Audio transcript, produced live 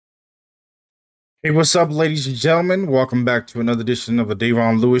Hey, what's up, ladies and gentlemen? Welcome back to another edition of the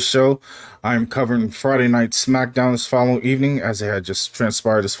DaVon Lewis Show. I'm covering Friday Night Smackdown this following evening, as it had just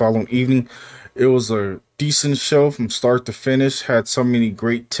transpired this following evening. It was a decent show from start to finish, had so many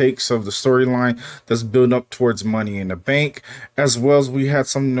great takes of the storyline that's building up towards Money in the Bank, as well as we had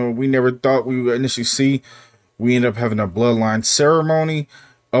something that we never thought we would initially see. We ended up having a Bloodline ceremony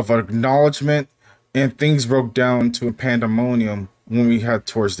of acknowledgement, and things broke down to a pandemonium when we had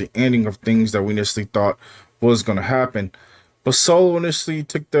towards the ending of things that we initially thought was going to happen. But Solo initially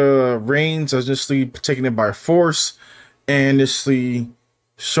took the reins, initially taking it by force, and initially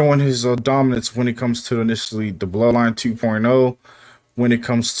showing his dominance when it comes to initially the Bloodline 2.0, when it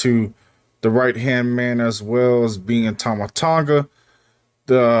comes to the right hand man, as well as being a Tonga,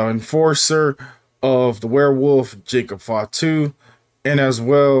 the enforcer of the werewolf, Jacob Fatu, and as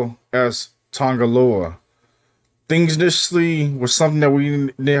well as Tongaloa. Things initially was something that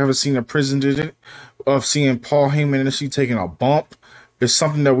we never seen a precedent of seeing Paul Heyman initially taking a bump. It's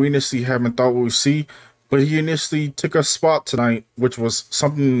something that we initially haven't thought we would see, but he initially took a spot tonight, which was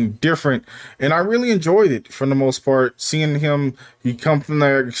something different, and I really enjoyed it for the most part. Seeing him, he come from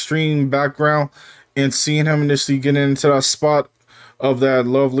that extreme background, and seeing him initially get into that spot of that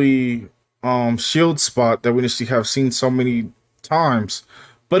lovely shield spot that we initially have seen so many times.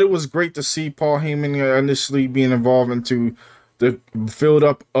 But it was great to see Paul Heyman initially being involved into the build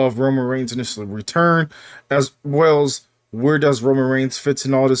up of Roman Reigns' initial return, as well as where does Roman Reigns fits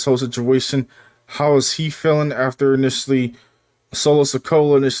in all this whole situation. How is he feeling after initially Solo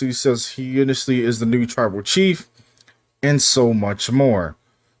Sikoa initially says he initially is the new tribal chief, and so much more.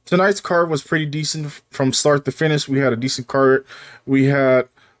 Tonight's card was pretty decent from start to finish. We had a decent card. We had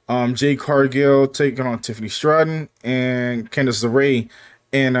Jade Cargill taking on Tiffany Stratton and Candice LeRae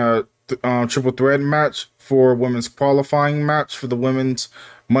in a triple threat match for women's qualifying match for the women's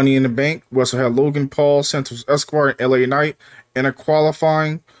Money in the Bank. We also had Logan Paul, Santos, Escobar, and LA Knight in a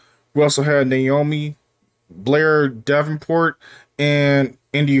qualifying. We also had Naomi, Blair, Davenport, and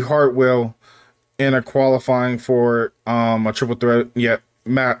Indi Hartwell in a qualifying for a triple threat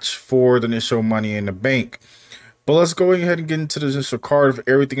match for the initial Money in the Bank. But let's go ahead and get into the initial card of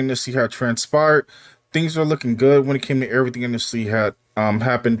everything initially had transpired. Things are looking good when it came to everything initially had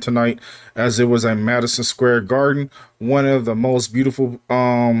happened tonight, as it was at Madison Square Garden, one of the most beautiful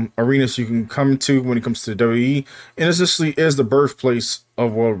arenas you can come to when it comes to the WWE, and essentially is the birthplace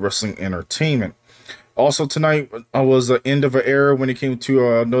of World Wrestling Entertainment. Also tonight was the end of an era when it came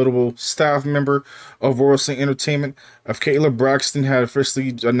to a notable staff member of World Wrestling Entertainment. Of Kayla Braxton had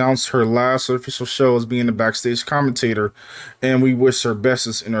officially announced her last official show as being a backstage commentator, and we wish her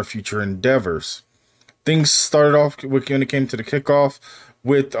best in her future endeavors. Things started off with when it came to the kickoff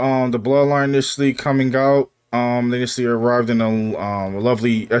with the Bloodline initially coming out. They initially arrived in a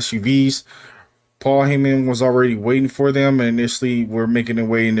lovely SUVs. Paul Heyman was already waiting for them, and initially were making their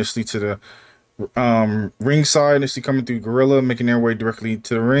way initially to the ringside, initially coming through Gorilla, making their way directly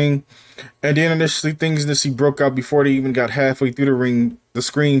to the ring. And then initially things initially broke out before they even got halfway through the ring. The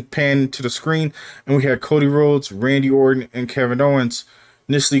screen panned to the screen, and we had Cody Rhodes, Randy Orton, and Kevin Owens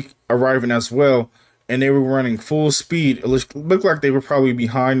initially arriving as well. And they were running full speed. It looked like they were probably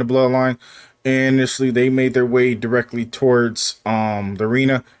behind the Bloodline. And initially they made their way directly towards the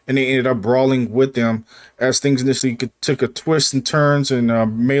arena, and they ended up brawling with them as things initially took a twist and turns, and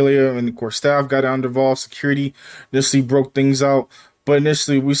melee and of course staff got involved. Security initially broke things out, but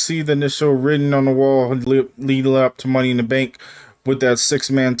initially we see the initial written on the wall leading up to Money in the Bank with that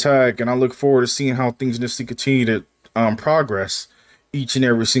 6-man tag, and I look forward to seeing how things initially continue to progress each and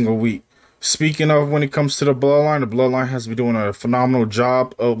every single week. Speaking of when it comes to the Bloodline has been doing a phenomenal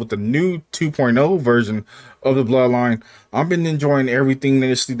job with the new 2.0 version of the Bloodline. I've been enjoying everything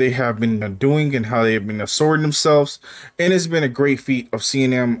that they have been doing and how they have been assorting themselves. And it's been a great feat of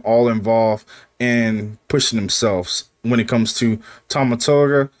seeing them all involved and pushing themselves when it comes to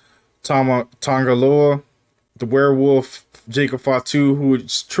Tongaloa, the werewolf, Jacob Fatu, who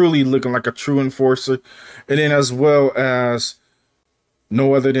is truly looking like a true enforcer. And then as well as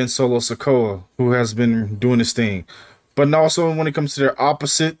no other than Solo Sikoa, who has been doing his thing. But also when it comes to their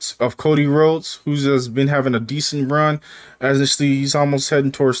opposites of Cody Rhodes, who's has been having a decent run, as he's almost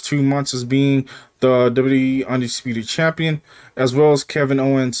heading towards 2 months as being the WWE Undisputed Champion, as well as Kevin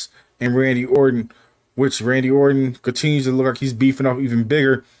Owens and Randy Orton, which Randy Orton continues to look like he's beefing up even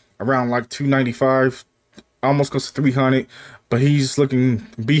bigger, around like 295, almost close to 300, but he's looking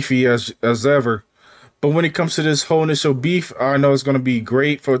beefy as ever. But when it comes to this whole initial beef, I know it's going to be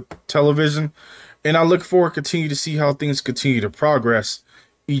great for television. And I look forward to continue to see how things continue to progress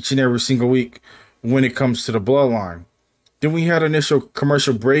each and every single week when it comes to the Bloodline. Then we had initial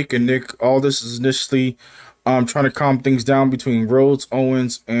commercial break, and Nick Aldis is initially trying to calm things down between Rhodes,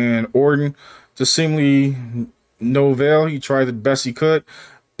 Owens, and Orton. To seemingly no avail, he tried the best he could,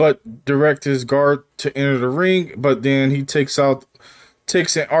 but direct his guard to enter the ring. But then he takes an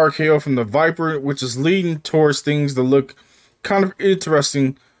RKO from the Viper, which is leading towards things that look kind of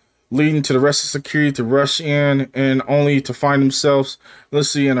interesting, leading to the rest of security to rush in and only to find themselves, let's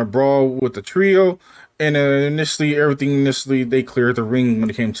see, in a brawl with the trio. And initially, they cleared the ring when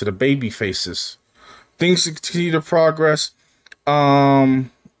it came to the baby faces. Things continue to progress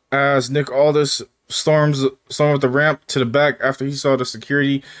as Nick Aldis stormed the ramp to the back after he saw the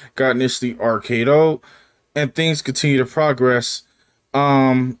security got initially RKO'd, and things continue to progress.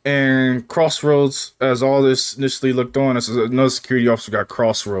 And Crossroads, as Aldis initially looked on, as another security officer got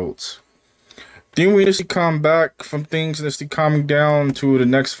Crossroads. Then we initially come back from things initially calming down to the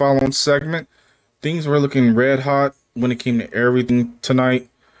next following segment. Things were looking red hot when it came to everything tonight,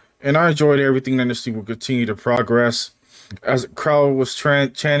 and I enjoyed everything that initially will continue to progress as the crowd was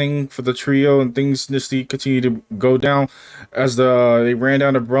chanting for the trio, and things initially continued to go down as they ran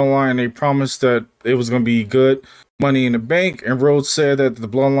down the Bloodline. They promised that it was going to be good Money in the Bank, and Rhodes said that the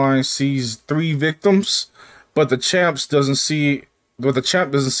Bloodline sees 3 victims, but the champ doesn't see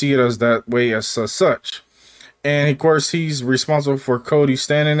it as that way as such. And of course, he's responsible for Cody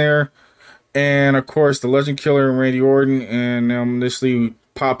standing there. And of course, the Legend Killer and Randy Orton, and initially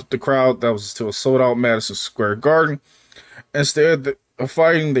popped the crowd that was still sold out Madison Square Garden. Instead of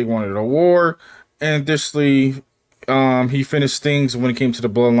fighting, they wanted a war. And additionally, he finished things when it came to the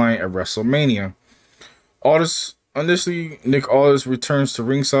Bloodline at WrestleMania. Nick Aldis returns to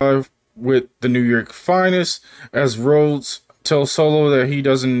ringside with the New York Finest as Rhodes tells Solo that he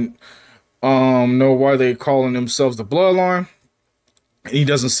doesn't know why they calling themselves the Bloodline. He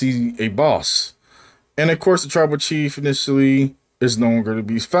doesn't see a boss. And of course, the tribal chief initially is no longer to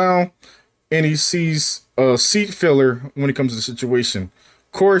be found, and he sees a seat filler when it comes to the situation.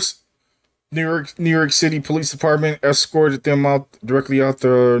 Of course, New York City Police Department escorted them directly out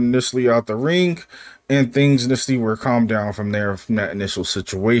the ring, and things initially were calmed down from that initial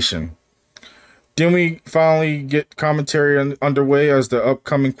situation. Then we finally get commentary underway as the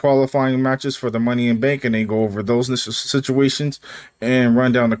upcoming qualifying matches for the Money in Bank, and they go over those initial situations and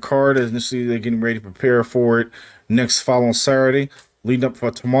run down the card. Initially, they're getting ready to prepare for it next following Saturday. Leading up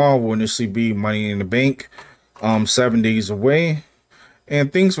for tomorrow will initially be Money in the Bank, 7 days away.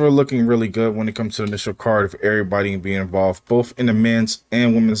 And things were looking really good when it comes to the initial card of everybody being involved, both in the men's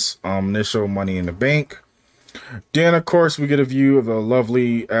and women's initial Money in the Bank. Then, of course, we get a view of a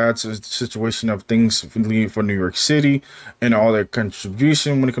lovely ads situation of things for New York City and all their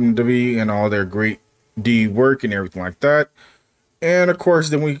contribution when it comes to WWE and all their great D work and everything like that. And, of course,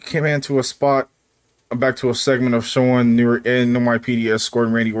 then we came into back to a segment of showing New York and NYPD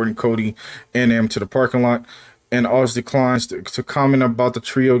escorting Randy Orton, Cody, and them to the parking lot. And Aldis declines to comment about the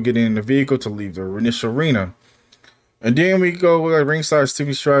trio getting in the vehicle to leave the initial arena. And then we go with ringside.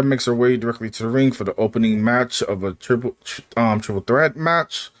 Tiffany Stratton makes her way directly to the ring for the opening match of a triple threat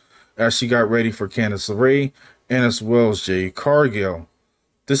match, as she got ready for Candice LeRae and as well as Jade Cargill.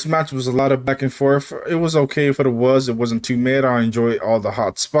 This match was a lot of back and forth. It was okay for it wasn't too mad. I enjoyed all the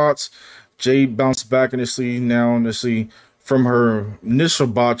hot spots. Jade bounced back initially from her initial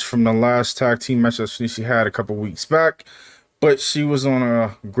botch from the last tag team match that she had a couple weeks back, but she was on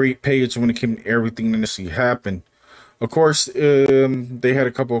a great page when it came to everything that initially happened. Of course, they had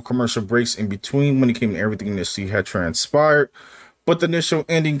a couple of commercial breaks in between when it came to everything that she had transpired. But the initial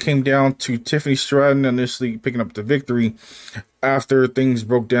ending came down to Tiffany Stratton initially picking up the victory after things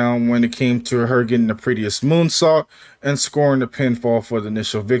broke down when it came to her getting the prettiest moonsault and scoring the pinfall for the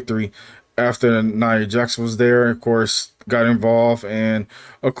initial victory. After Nia Jax was there, of course, got involved. And,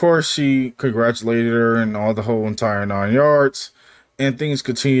 of course, she congratulated her and all the whole entire 9 yards. And things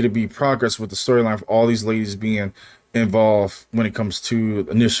continue to be progress with the storyline of all these ladies being involved when it comes to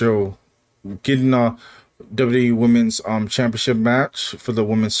initial getting a WWE Women's Championship match for the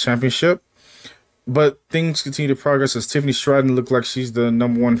Women's Championship. But things continue to progress as Tiffany Stratton looked like she's the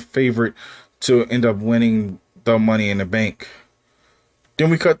 #1 favorite to end up winning the Money in the Bank. Then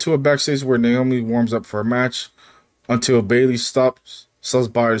we cut to a backstage where Naomi warms up for a match until Bayley stops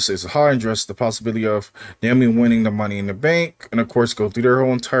by to say hi and address the possibility of Naomi winning the Money in the Bank, and of course go through their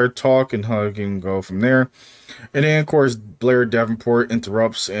whole entire talk and hug and go from there. And then of course Blair Davenport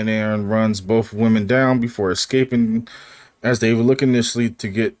interrupts and then runs both women down before escaping as they were looking initially to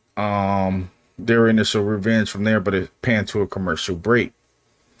get their initial revenge from there, but it panned to a commercial break.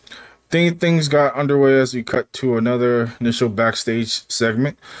 Things got underway as we cut to another initial backstage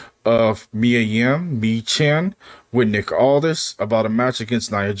segment of Mia Yim, Mi Chen, with Nick Aldis about a match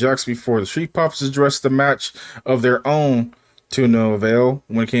against Nia Jax before the Street Profits addressed the match of their own to no avail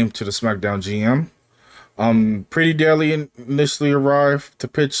when it came to the SmackDown GM. Pretty Deadly initially arrived to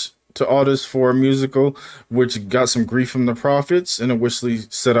pitch to Aldis for a musical, which got some grief from the Profits, and initially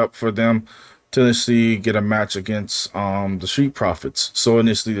set up for them to initially get a match against the Street Profits. So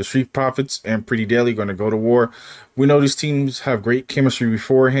initially the Street Profits and Pretty Deadly going to go to war. We know these teams have great chemistry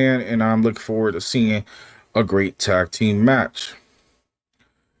beforehand, and I'm looking forward to seeing a great tag team match.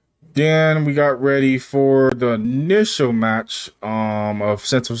 Then we got ready for the initial match of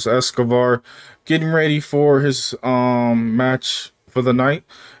Santos Escobar getting ready for his match for the night,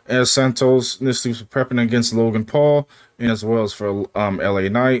 as Santos initially was prepping against Logan Paul and as well as for LA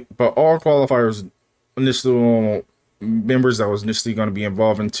Knight. But all qualifiers, initial members that was initially going to be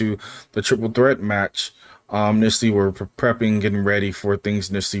involved into the triple threat match, initially were prepping, getting ready for things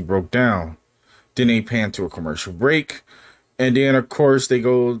initially broke down. Then they pan to a commercial break. And then, of course, they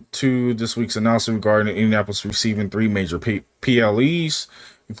go to this week's announcement regarding Indianapolis receiving 3 major PLEs,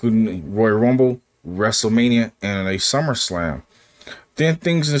 including Royal Rumble, WrestleMania, and a SummerSlam. Then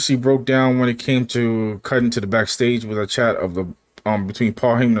things initially broke down when it came to cutting to the backstage with a chat of the between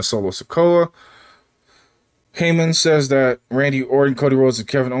Paul Heyman and Solo Sikoa. Heyman says that Randy Orton, Cody Rhodes, and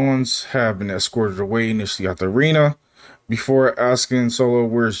Kevin Owens have been escorted away initially at the arena before asking Solo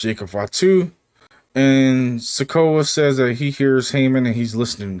where's Jacob Fatu. And Sikoa says that he hears Heyman and he's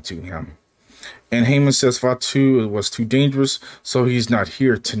listening to him. And Heyman says Fatu was too dangerous, so he's not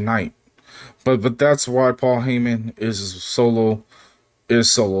here tonight. But that's why Paul Heyman is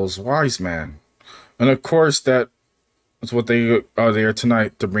Solo's wise man. And of course, that is what they are there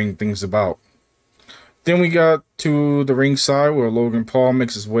tonight to bring things about. Then we got to the ringside where Logan Paul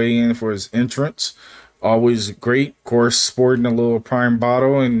makes his way in for his entrance. Always great, of course, sporting a little prime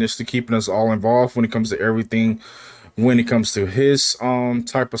bottle and just to keeping us all involved when it comes to everything, when it comes to his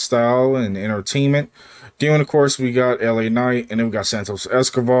type of style and entertainment. Then, of course, we got LA Knight, and then we got Santos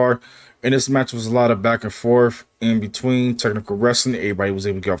Escobar. And this match was a lot of back and forth in between technical wrestling. Everybody was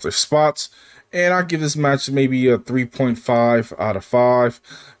able to get off their spots. And I'll give this match maybe a 3.5 out of 5.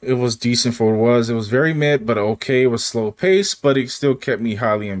 It was decent for what it was. It was very mid, but okay. It was slow paced, but it still kept me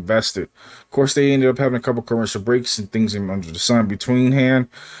highly invested. Of course, they ended up having a couple commercial breaks and things under the sun between hand.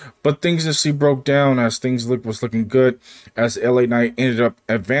 But things just broke down as things was looking good, as LA Knight ended up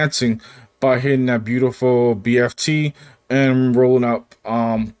advancing by hitting that beautiful BFT and rolling up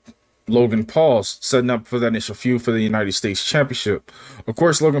Logan Paul's, setting up for that initial feud for the United States Championship. Of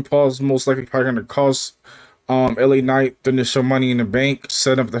course, Logan Paul's most likely probably going to cost LA Knight the initial Money in the Bank,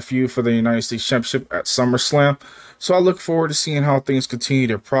 set up the feud for the United States Championship at SummerSlam. So I look forward to seeing how things continue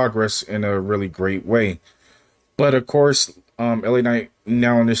to progress in a really great way. But of course, LA Knight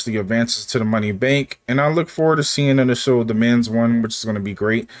now initially advances to the Money in the Bank, and I look forward to seeing the men's one, which is going to be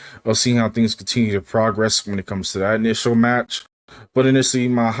great. I'll see how things continue to progress when it comes to that initial match. But initially,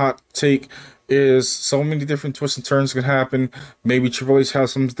 my hot take is so many different twists and turns can happen. Maybe Triple H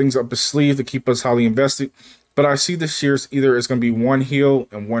has some things up his sleeve to keep us highly invested. But I see this year's either it's going to be one heel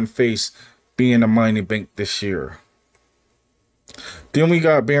and one face being the Money in the Bank this year. Then we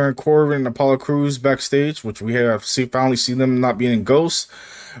got Baron Corbin and Apollo Crews backstage, which we have finally seen them not being in Ghosts.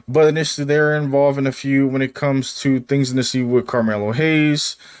 But initially, they're involved in a few when it comes to things initially with Carmelo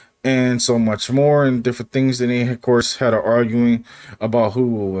Hayes and so much more and different things. And they, of course, had an arguing about who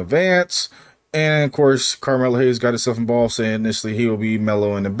will advance. And, of course, Carmelo Hayes got himself involved, saying initially he will be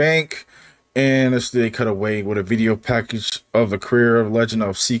Mellow in the Bank. And initially they cut away with a video package of the career of legend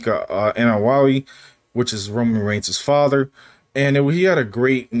of Sika Anawali, which is Roman Reigns' father. And he had a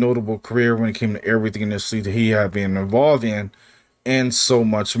great, notable career when it came to everything initially that he had been involved in and so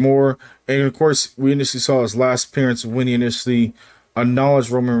much more. And, of course, we initially saw his last appearance when he initially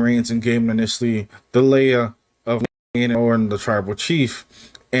acknowledged Roman Reigns and gave him initially the Leia of Orton, the Tribal Chief,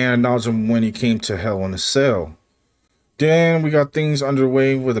 and acknowledged him when he came to Hell in a Cell. Then we got things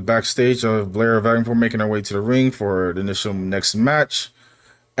underway with the backstage of Blair and Davenport making their way to the ring for the initial next match.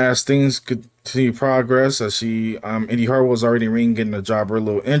 As things continue to progress, as Indi Hartwell was already in the ring getting a job, her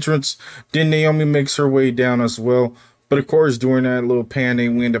little entrance. Then Naomi makes her way down as well. But of course, during that little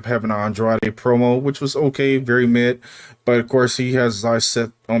panding, we end up having an Andrade promo, which was okay, very mid. But of course, he has his eyes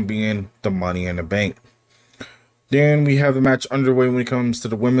set on being the Money in the Bank. Then we have the match underway when it comes to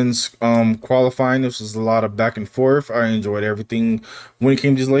the women's qualifying. This was a lot of back and forth. I enjoyed everything when it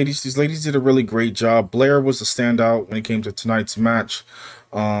came to these ladies. These ladies did a really great job. Blair was a standout when it came to tonight's match.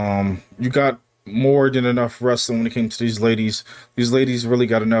 You got more than enough wrestling when it came to these ladies. These ladies really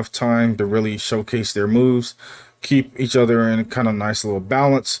got enough time to really showcase their moves. keep each other in a kind of nice little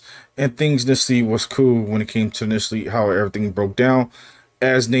balance. And things initially was cool when it came to initially how everything broke down.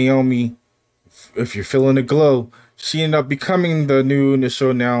 As Naomi, if you're feeling the glow, she ended up becoming the new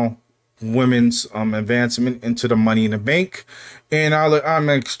initial now women's advancement into the Money in the Bank. And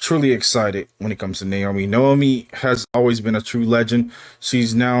I'm truly excited when it comes to Naomi. Naomi has always been a true legend.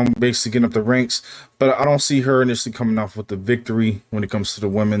 She's now basically getting up the ranks, but I don't see her initially coming off with the victory when it comes to the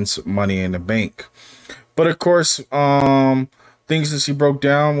women's Money in the Bank. But of course, things that she broke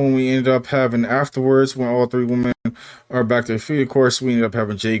down when we ended up having afterwards, when all three women are back to their feet. Of course, we ended up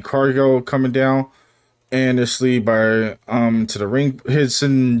having Jade Cargill coming down and initially by to the ring,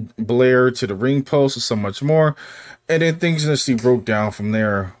 hitting Blair to the ring post and so much more. And then things initially broke down from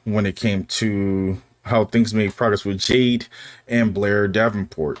there when it came to how things made progress with Jade and Blair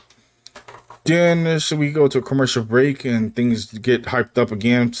Davenport. Then should we go to a commercial break and things get hyped up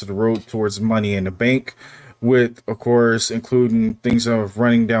again to the road towards Money in the Bank, with, of course, including things of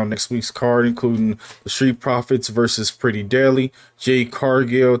running down next week's card, including the Street Profits versus Pretty Deadly, Jade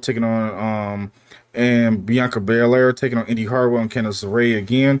Cargill taking on and Bianca Belair taking on Indi Hartwell and Candice LeRae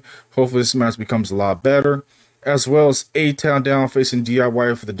again. Hopefully this match becomes a lot better, as well as A-Town Down facing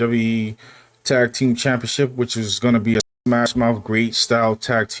DIY for the WWE Tag Team Championship, which is going to be a Smash Mouth Great Style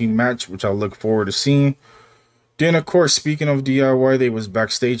Tag Team match, which I look forward to seeing. Then, of course, speaking of DIY, they was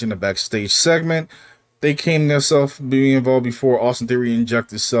backstage in the backstage segment. They came themselves being involved before Austin Theory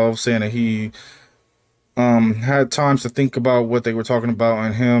injected himself, saying that he had times to think about what they were talking about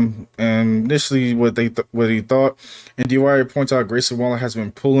on him and initially what he thought. And DIY points out Grayson Waller has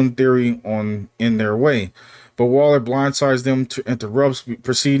been pulling Theory on in their way, but Waller blindsides them to interrupts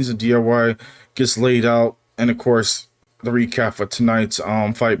proceedings, and DIY gets laid out. And of course, the recap for tonight's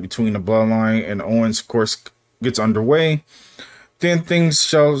fight between the Bloodline and Owens, of course, gets underway. Then things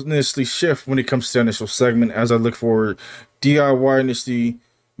shall initially shift when it comes to the initial segment, as I look forward. DIY initially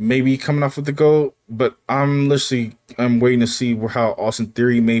maybe coming off with the goal, but I'm waiting to see how Austin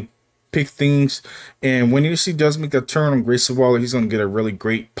Theory may pick things. And when he does make that turn on Grayson Waller, he's going to get a really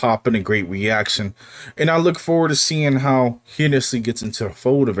great pop and a great reaction. And I look forward to seeing how he initially gets into the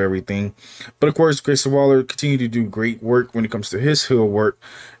fold of everything. But of course, Grayson Waller continue to do great work when it comes to his heel work.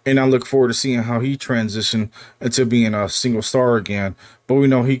 And I look forward to seeing how he transitioned into being a single star again. But we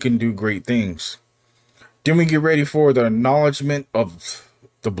know he can do great things. Then we get ready for the acknowledgement of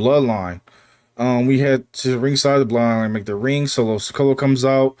the Bloodline. We head to the ringside of the Bloodline, make the ring. Solo Sikoa comes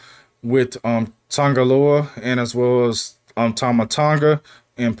out with Tangaloa, and as well as Tama Tonga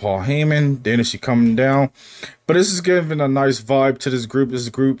and Paul Heyman. Then she coming down. But this is giving a nice vibe to this group. This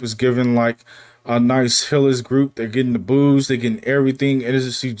group is giving like a nice Hillis group. They're getting the booze, they're getting everything. And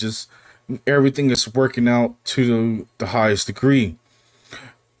it's just everything is working out to the highest degree.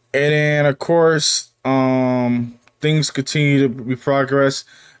 And then of course, things continue to be progress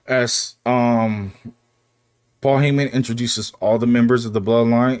as Paul Heyman introduces all the members of the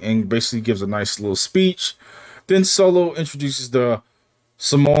Bloodline and basically gives a nice little speech. Then Solo introduces the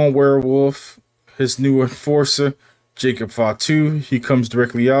Samoan werewolf, his new enforcer, Jacob Fatu. He comes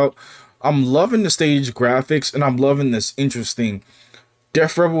directly out. I'm loving the stage graphics, and I'm loving this interesting.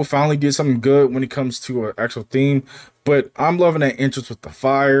 Death Rebel finally did something good when it comes to an actual theme, but I'm loving that entrance with the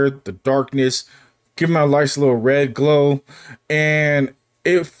fire, the darkness, giving him a nice little red glow, and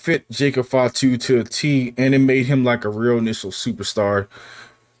it fit Jacob Fatu to a T, and it made him like a real initial superstar.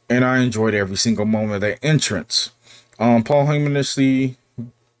 And I enjoyed every single moment of that entrance. Paul Heyman initially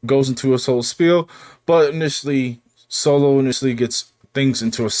goes into his whole spiel, but Solo initially gets things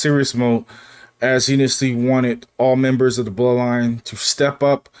into a serious mode, as he initially wanted all members of the Bloodline to step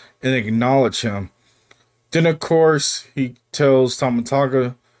up and acknowledge him. Then, of course, he tells Tama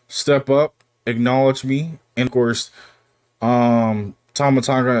Tonga, step up, acknowledge me. And, of course, Tama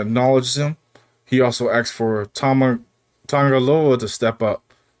Tonga acknowledges him. He also asks for Tangaloa to step up,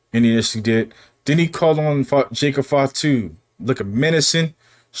 and he initially did. Then he called on Jacob Fatu, looking menacing,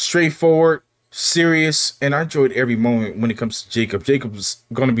 straightforward, serious, and I enjoyed every moment when it comes to Jacob. Jacob's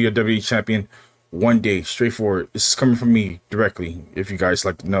going to be a WWE champion one day, straightforward. This is coming from me directly, if you guys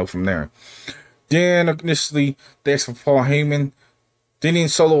like to know from there. Then initially, they asked for Paul Heyman. Then in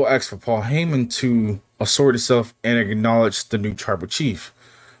Solo asked for Paul Heyman to assort itself and acknowledge the new tribal chief.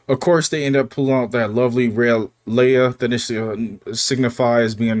 Of course, they end up pulling out that lovely red Leia that initially signifies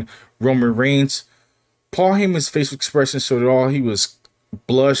as being Roman Reigns. Paul Heyman's facial expression showed it all. He was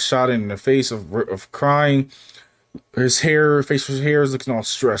bloodshot in the face of crying. His facial hair is looking all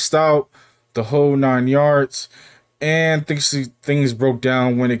stressed out. The whole 9 yards. And things broke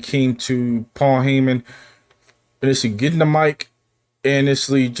down when it came to Paul Heyman initially getting the mic and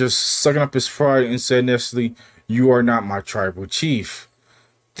initially just sucking up his pride and said initially, You are not my tribal chief.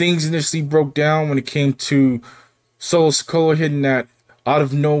 Things initially broke down when it came to Solo Sikoa hitting that out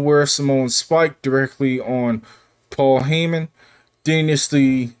of nowhere Samoan spike directly on Paul Heyman. Then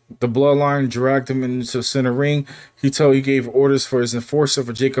initially, the Bloodline dragged him into the center ring. He gave orders for his enforcer,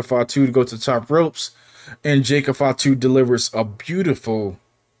 for Jacob Fatu, to go to the top ropes. And Jacob Fatu delivers a beautiful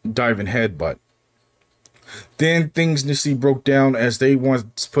diving headbutt. Then things initially broke down as they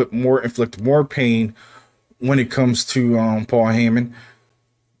wanted to inflict more pain when it comes to Paul Heyman.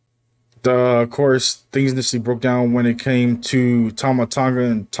 Of course, things initially broke down when it came to Tama Tonga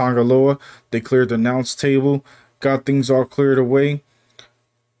and Tonga Loa. They cleared the announce table, got things all cleared away.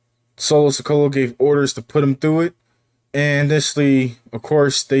 Solo Sikoa gave orders to put him through it. And initially, of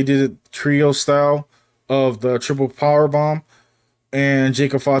course, they did it trio style of the triple power bomb. And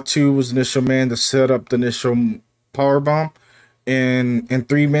Jacob Fatu was the initial man to set up the initial power bomb. And in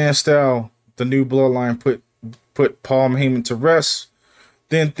three-man style, the new Bloodline put Paul Heyman to rest.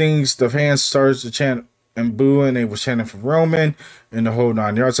 Then the fans started to chant and boo, and they were chanting for Roman and the whole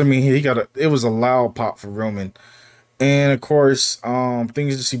 9 yards. I mean, it was a loud pop for Roman. And of course,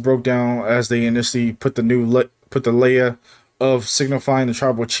 things just broke down as they initially put the layer of signifying the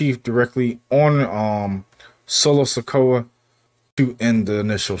tribal chief directly on Solo Sikoa to end the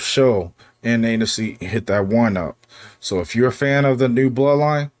initial show. And they initially hit that one up. So if you're a fan of the new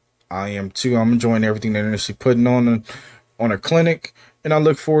Bloodline, I am too. I'm enjoying everything they're initially putting on a clinic. And I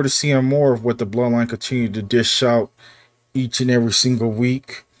look forward to seeing more of what the Bloodline continue to dish out each and every single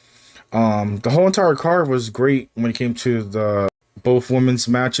week. The whole entire card was great when it came to the both women's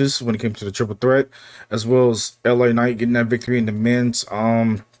matches, when it came to the triple threat, as well as LA Knight getting that victory in the men's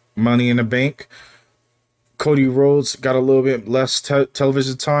Money in the Bank. Cody Rhodes got a little bit less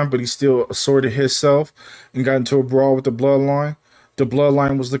television time, but he still assorted himself and got into a brawl with the Bloodline. The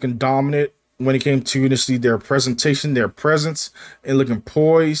Bloodline was looking dominant when it came to initially their presentation, their presence, and looking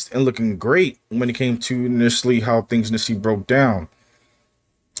poised and looking great when it came to initially how things initially broke down.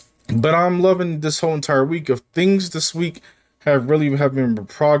 But I'm loving this whole entire week of things. This week have been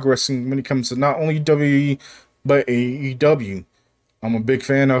progressing when it comes to not only WWE but AEW. I'm a big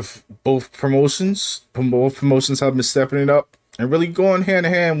fan of both promotions. Both promotions have been stepping it up and really going hand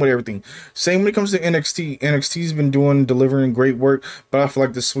in hand with everything. Same when it comes to NXT. NXT's been delivering great work, but I feel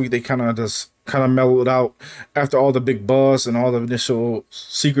like this week they kind of mellowed out after all the big buzz and all the initial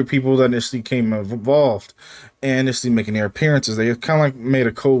secret people that initially came involved and initially making their appearances. They kind of like made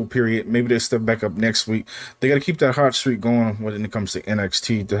a cold period. Maybe they step back up next week. They got to keep that hot streak going when it comes to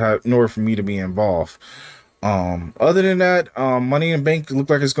NXT in order for me to be involved. Other than that, Money in the Bank looked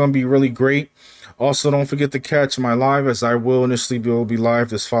like it's going to be really great. Also, don't forget to catch my live, as I will initially be live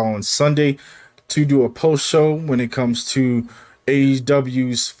this following Sunday to do a post show when it comes to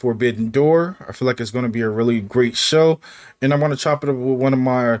AEW's Forbidden Door. I feel like it's going to be a really great show, and I want to chop it up with one of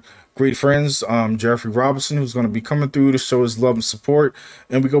my great friends, Jeffrey Robinson, who's going to be coming through to show his love and support,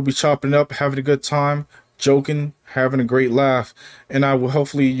 and we're going to be chopping it up, having a good time, joking, having a great laugh, and I will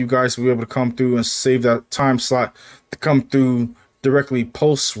hopefully you guys will be able to come through and save that time slot to come through directly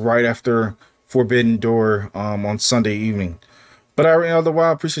post right after Forbidden Door on Sunday evening. But otherwise,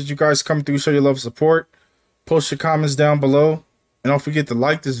 I appreciate you guys coming through, show your love and support, post your comments down below, and don't forget to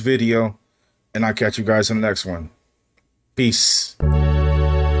like this video, and I'll catch you guys in the next one. Peace.